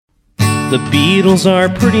The Beatles are a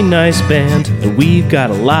pretty nice band, and we've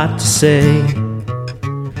got a lot to say.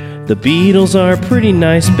 The Beatles are a pretty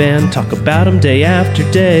nice band, talk about them day after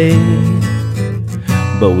day.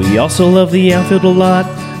 But we also love the outfield a lot,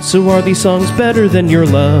 so are these songs better than your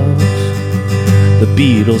love? The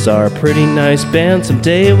Beatles are a pretty nice band,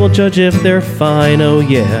 someday we'll judge if they're fine, oh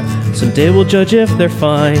yeah, someday we'll judge if they're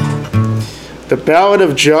fine. The Ballad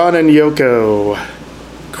of John and Yoko.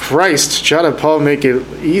 Christ, John and Paul make it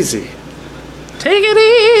easy. Take it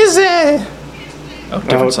easy! Oh,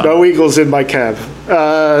 different song. No Eagles in my cab.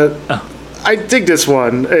 I dig this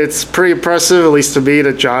one. It's pretty impressive, at least to me,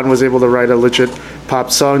 that John was able to write a legit pop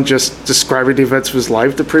song just describing the events of his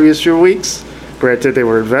life the previous few weeks. Granted, they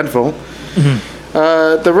were eventful.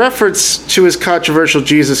 Mm-hmm. The reference to his controversial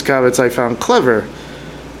Jesus comments I found clever.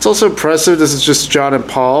 It's also impressive this is just John and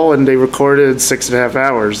Paul, and they recorded in 6.5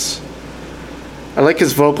 hours. I like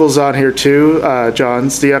his vocals on here too,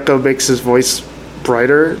 John's. The echo makes his voice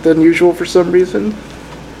brighter than usual for some reason.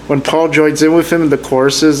 When Paul joins in with him in the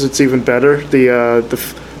choruses, it's even better. The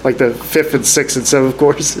fifth and sixth and seventh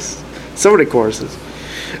choruses. So many choruses.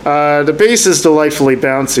 The bass is delightfully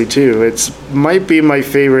bouncy too. It might be my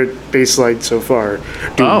favorite bass line so far.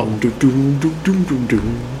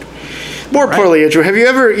 More importantly, Andrew, have you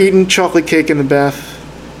ever eaten chocolate cake in the bath?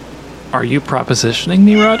 Are you propositioning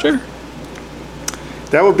me, Roger?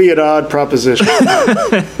 That would be an odd proposition.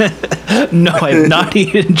 No, I've not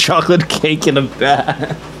eaten chocolate cake in a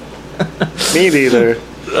bath. Me neither.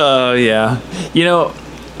 Oh, yeah. You know,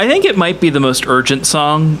 I think it might be the most urgent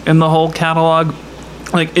song in the whole catalog.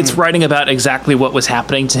 Like, it's writing about exactly what was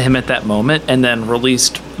happening to him at that moment and then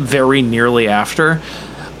released very nearly after.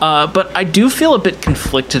 But I do feel a bit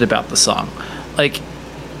conflicted about the song.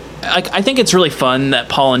 I think it's really fun that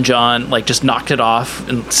Paul and John just knocked it off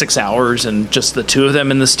in 6 hours and just the two of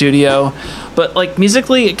them in the studio. But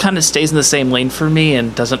musically, it kind of stays in the same lane for me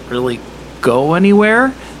and doesn't really go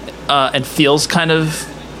anywhere, and feels kind of,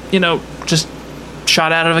 just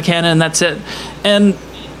shot out of a cannon and that's it. And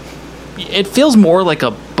it feels more like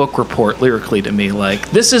a book report lyrically to me.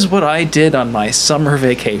 This is what I did on my summer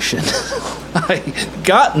vacation. I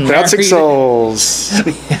got married. Bouncing Souls.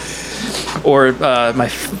 Or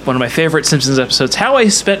one of my favorite Simpsons episodes, How I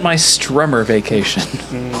Spent My Strummer Vacation.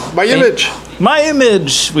 My Image. My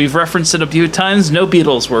Image. We've referenced it a few times. No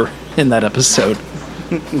Beatles were in that episode.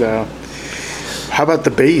 No. How about the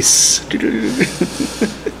bass?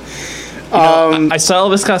 I saw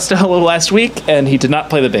Elvis Costello last week, and he did not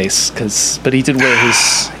play the bass, but he did wear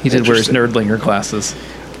his Nerdlinger glasses.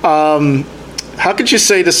 How could you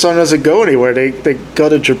say the song doesn't go anywhere? They go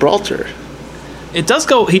to Gibraltar. It does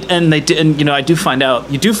go, I do find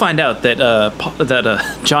out. You do find out that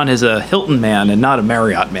John is a Hilton man and not a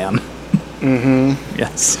Marriott man. Mm-hmm.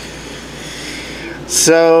 Yes.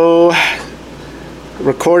 So,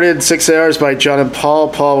 recorded 6 hours by John and Paul.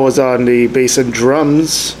 Paul was on the bass and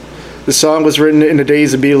drums. The song was written in the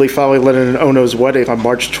days immediately following Lennon and Ono's wedding on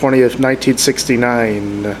March 20th,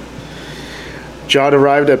 1969. John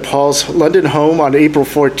arrived at Paul's London home on April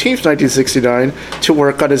 14th, 1969, to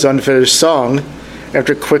work on his unfinished song.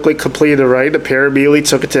 After quickly completing the writing, the pair immediately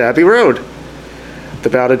took it to Abbey Road. The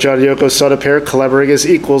Ballad of John and Yoko saw the pair collaborating as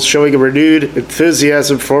equals, showing a renewed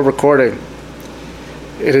enthusiasm for recording.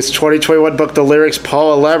 In his 2021 book, The Lyrics,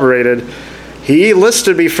 Paul elaborated, "He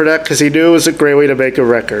listed me for that because he knew it was a great way to make a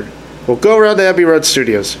record. We'll go around the Abbey Road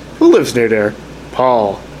studios. Who lives near there?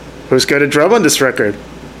 Paul. Who's going to drum on this record?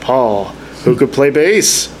 Paul. Who could play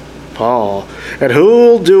bass? Paul. And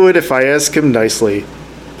who'll do it if I ask him nicely?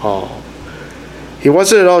 Paul." He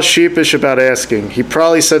wasn't at all sheepish about asking. He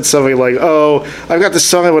probably said something like, "Oh, I've got this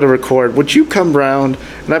song I want to record. Would you come round?"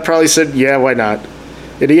 And I probably said, "Yeah, why not?"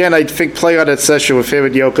 In the end, I think playing on that session with him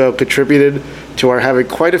and Yoko contributed to our having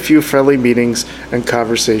quite a few friendly meetings and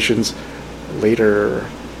conversations later.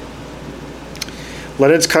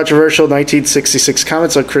 Lennon's controversial 1966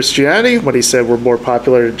 comments on Christianity, when he said we're more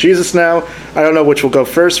popular than Jesus now. I don't know which will go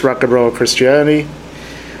first, rock and roll or Christianity.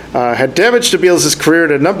 Had damaged the Beatles' career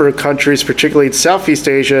in a number of countries, particularly in Southeast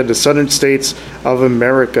Asia and the southern states of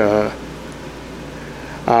America.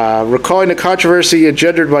 Recalling the controversy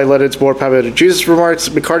engendered by Lennon's more popular than Jesus remarks,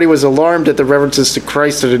 McCartney was alarmed at the references to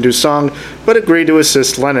Christ in the new song, but agreed to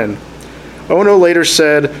assist Lennon. Ono later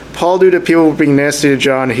said, Paul knew that people were being nasty to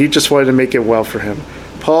John, and he just wanted to make it well for him.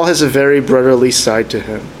 Paul has a very brotherly side to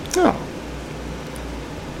him. Oh.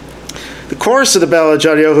 The chorus of the Ballad of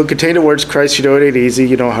John and Yoko contained the words, Christ, you know it ain't easy,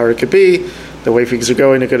 you know how hard it could be. The way things are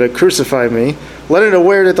going, they're going to crucify me. Lennon,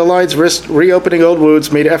 aware that the lines risked reopening old wounds,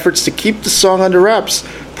 made efforts to keep the song under wraps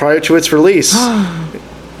prior to its release.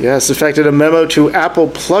 Yes, in fact, in a memo to Apple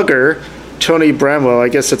Plugger, Tony Bramwell. I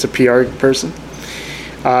guess that's a PR person.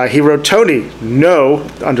 He wrote, Tony, no,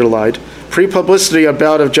 underlined, pre-publicity on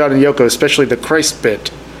Ballad of John and Yoko, especially the Christ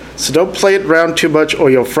bit. So don't play it around too much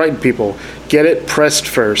or you'll frighten people. Get it pressed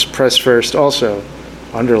first also,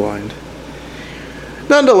 underlined.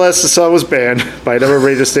 Nonetheless, the song was banned by a number of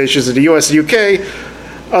radio stations in the US and UK.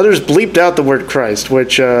 Others bleeped out the word Christ,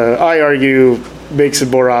 which I argue makes it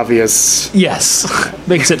more obvious. Yes,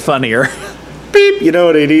 makes it funnier. Beep, you know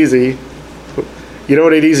it ain't easy. You know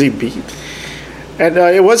what ain't easy, beep. And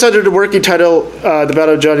it was under the working title, The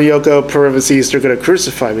Battle of John and Yoko, parentheses, They're Gonna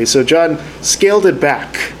Crucify Me. So John scaled it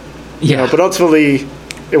back. Yeah. But ultimately,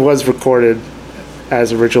 it was recorded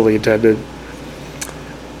as originally intended.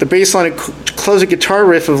 The bass line and closing guitar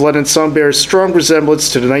riff of Lennon's song bears strong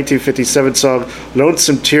resemblance to the 1957 song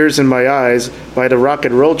Lonesome Tears in My Eyes by the Rock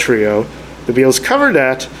and Roll Trio. The Beatles covered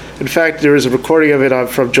that. In fact, there is a recording of it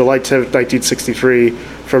from July 10th, 1963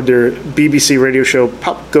 from their BBC radio show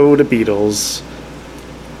Pop Go the Beatles.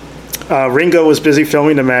 Ringo was busy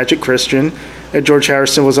filming The Magic Christian, and George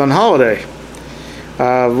Harrison was on holiday.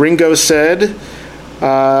 Ringo said,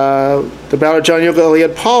 the Ballad of John Yoko only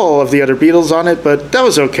had Paul of the other Beatles on it, but that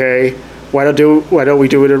was okay. Why don't we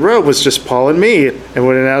do it in Rome? It was just Paul and me, and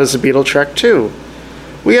went out as a Beatle track too.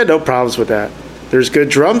 We had no problems with that. There's good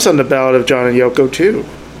drums on the Ballad of John and Yoko too.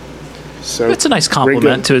 So it's a nice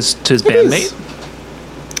compliment to his bandmate.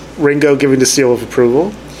 Ringo giving the seal of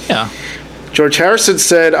approval. Yeah. George Harrison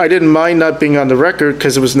said, I didn't mind not being on the record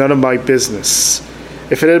because it was none of my business.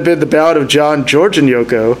 If it had been the Ballad of John, George, and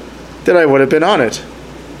Yoko, then I would have been on it.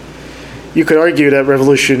 You could argue that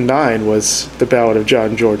Revolution 9 was the Ballad of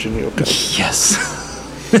John, George, and Yoko. Yes.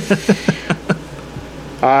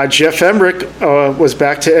 Jeff Emmerich was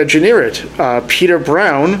back to engineer it. Peter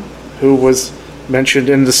Brown, who was mentioned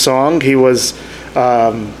in the song, he was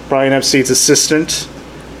Brian Epstein's assistant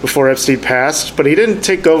before Epstein passed, but he didn't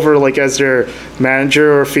take over like as their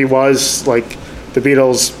manager, or if he was, like the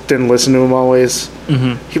Beatles didn't listen to him always.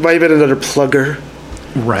 Mm-hmm. He might have been another plugger,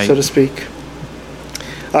 right, so to speak.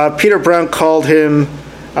 Peter Brown called him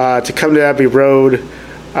to come to Abbey Road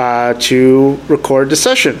to record the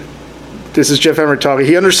session. This is Jeff Emmerich talking.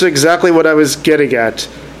 He understood exactly what I was getting at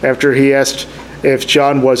after he asked if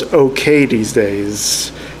John was okay these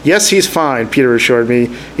days. Yes, he's fine, Peter assured me.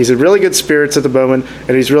 He's in really good spirits at the moment,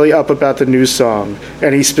 and he's really up about the new song.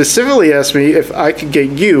 And he specifically asked me if I could get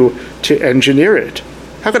you to engineer it.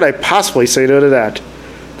 How could I possibly say no to that?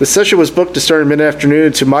 The session was booked to start in mid-afternoon,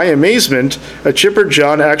 and to my amazement, a chipper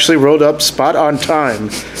John actually rolled up spot on time,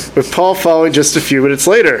 with Paul following just a few minutes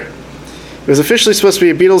later. It was officially supposed to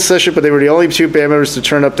be a Beatles session, but they were the only two band members to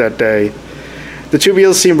turn up that day. The two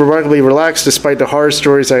Beatles seemed remarkably relaxed despite the horror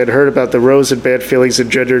stories I had heard about the rose and bad feelings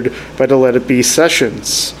engendered by the Let It Be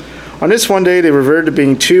sessions. On this one day, they reverted to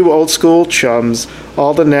being two old-school chums,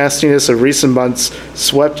 all the nastiness of recent months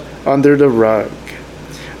swept under the rug.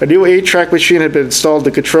 A new 8-track machine had been installed in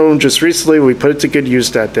the control room just recently, and we put it to good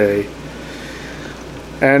use that day.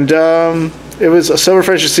 And it was so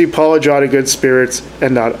refreshing to see Paul and John in good spirits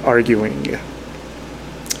and not arguing.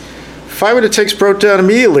 5-minute takes broke down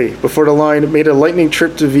immediately before the line made a lightning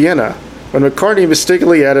trip to Vienna, when McCartney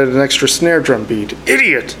mistakenly added an extra snare drum beat.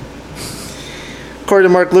 Idiot! According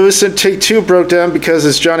to Mark Lewison, take 2 broke down because,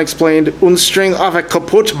 as John explained, un string avait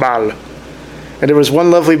kaputt mal. And there was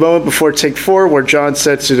one lovely moment before take 4 where John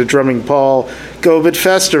said to the drumming Paul, go a bit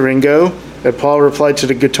faster, Ringo. And Paul replied to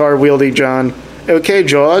the guitar-wielding John, okay,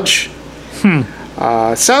 George.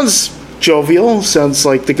 Sounds jovial, sounds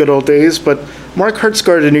like the good old days, but Mark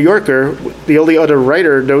Hertzgaard, the New Yorker, the only other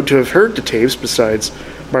writer known to have heard the tapes besides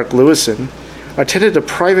Mark Lewison, attended a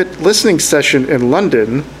private listening session in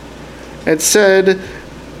London and said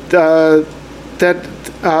that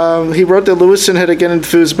he wrote that Lewison had again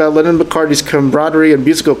enthused about Lennon and McCartney's camaraderie and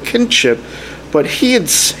musical kinship, but he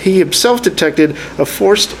himself detected a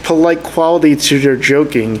forced, polite quality to their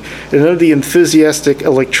joking and none of the enthusiastic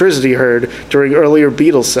electricity heard during earlier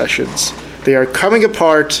Beatles sessions. They are coming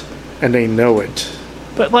apart, and they know it.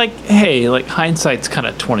 But, hey, hindsight's kind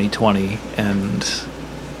of 20/20, and...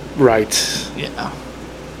 Right. Yeah.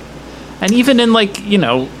 And even in,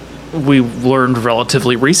 we learned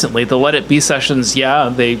relatively recently, the Let It Be sessions, yeah,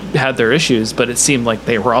 they had their issues, but it seemed like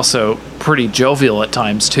they were also pretty jovial at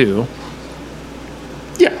times, too.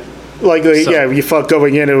 Yeah. You thought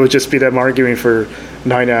going in, it would just be them arguing for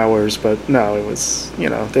 9 hours, but no, it was,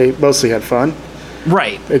 they mostly had fun.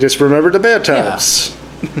 Right. They just remembered the bad times.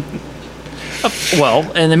 Yeah.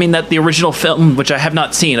 Well, and I mean that the original film, which I have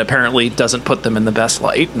not seen, apparently doesn't put them in the best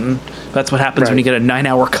light, and that's what happens when you get a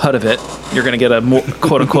 9-hour cut of it. You're going to get a more,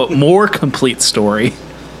 quote-unquote more complete story.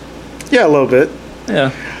 Yeah, a little bit.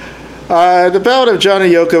 Yeah. The Ballad of John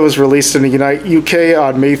and Yoko was released in the UK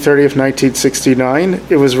on May 30th, 1969.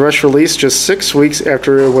 It was rush released just 6 weeks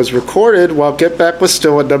after it was recorded, while Get Back was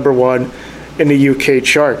still at number 1 in the UK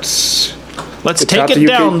charts. Let's take it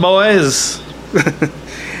down, boys.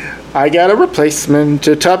 I Got a Replacement.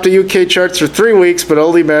 It topped the UK charts for 3 weeks, but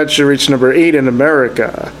only managed to reach number 8 in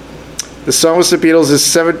America. The song was the Beatles'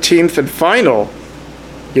 17th and final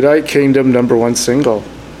United Kingdom number 1 single.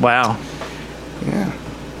 Wow. Yeah.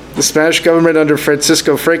 The Spanish government under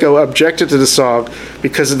Francisco Franco objected to the song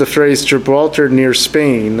because of the phrase Gibraltar near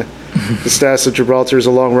Spain. The status of Gibraltar is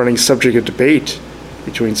a long-running subject of debate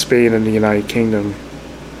between Spain and the United Kingdom.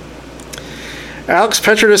 Alex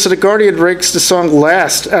Petridis of The Guardian ranks the song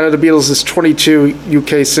last out of the Beatles' 22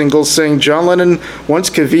 UK singles, saying John Lennon once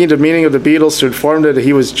convened a meeting of the Beatles to inform them that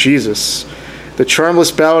he was Jesus. The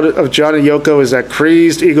charmless ballad of John and Yoko is that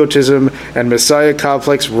crazed egotism and messiah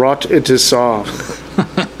complex wrought into song.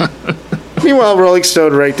 Meanwhile, Rolling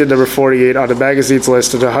Stone ranked it number 48 on the magazine's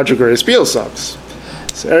list of the 100 greatest Beatles songs.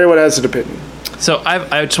 So everyone has an opinion. So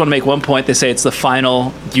I just want to make one point. They say it's the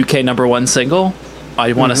final UK number 1 single.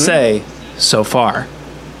 I want to say, so far.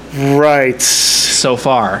 Right. So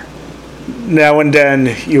far. Now and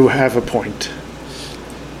then, you have a point.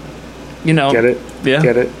 You know. Get it? Yeah.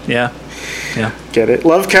 Get it? Yeah. Yeah. Get it?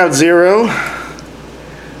 Love Count Zero.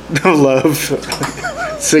 No love.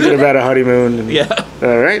 Singing about a honeymoon. Yeah.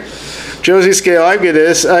 All right. Josie Scale, I give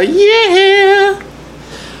this a yeah.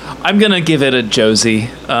 I'm going to give it a Josie.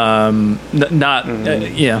 Not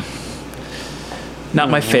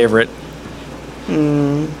my favorite.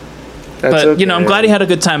 But, okay. I'm glad he had a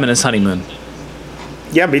good time in his honeymoon.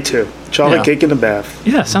 Yeah, me too. Chocolate cake in the bath.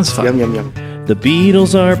 Yeah, sounds fun. Yum, yum, yum. The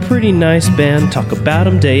Beatles are a pretty nice band, talk about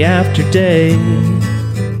them day after day.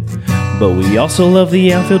 But we also love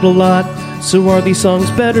the outfield a lot, so are these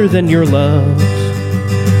songs better than your love?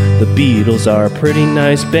 The Beatles are a pretty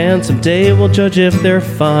nice band, someday we'll judge if they're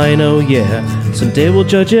fine, oh yeah, someday we'll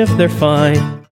judge if they're fine.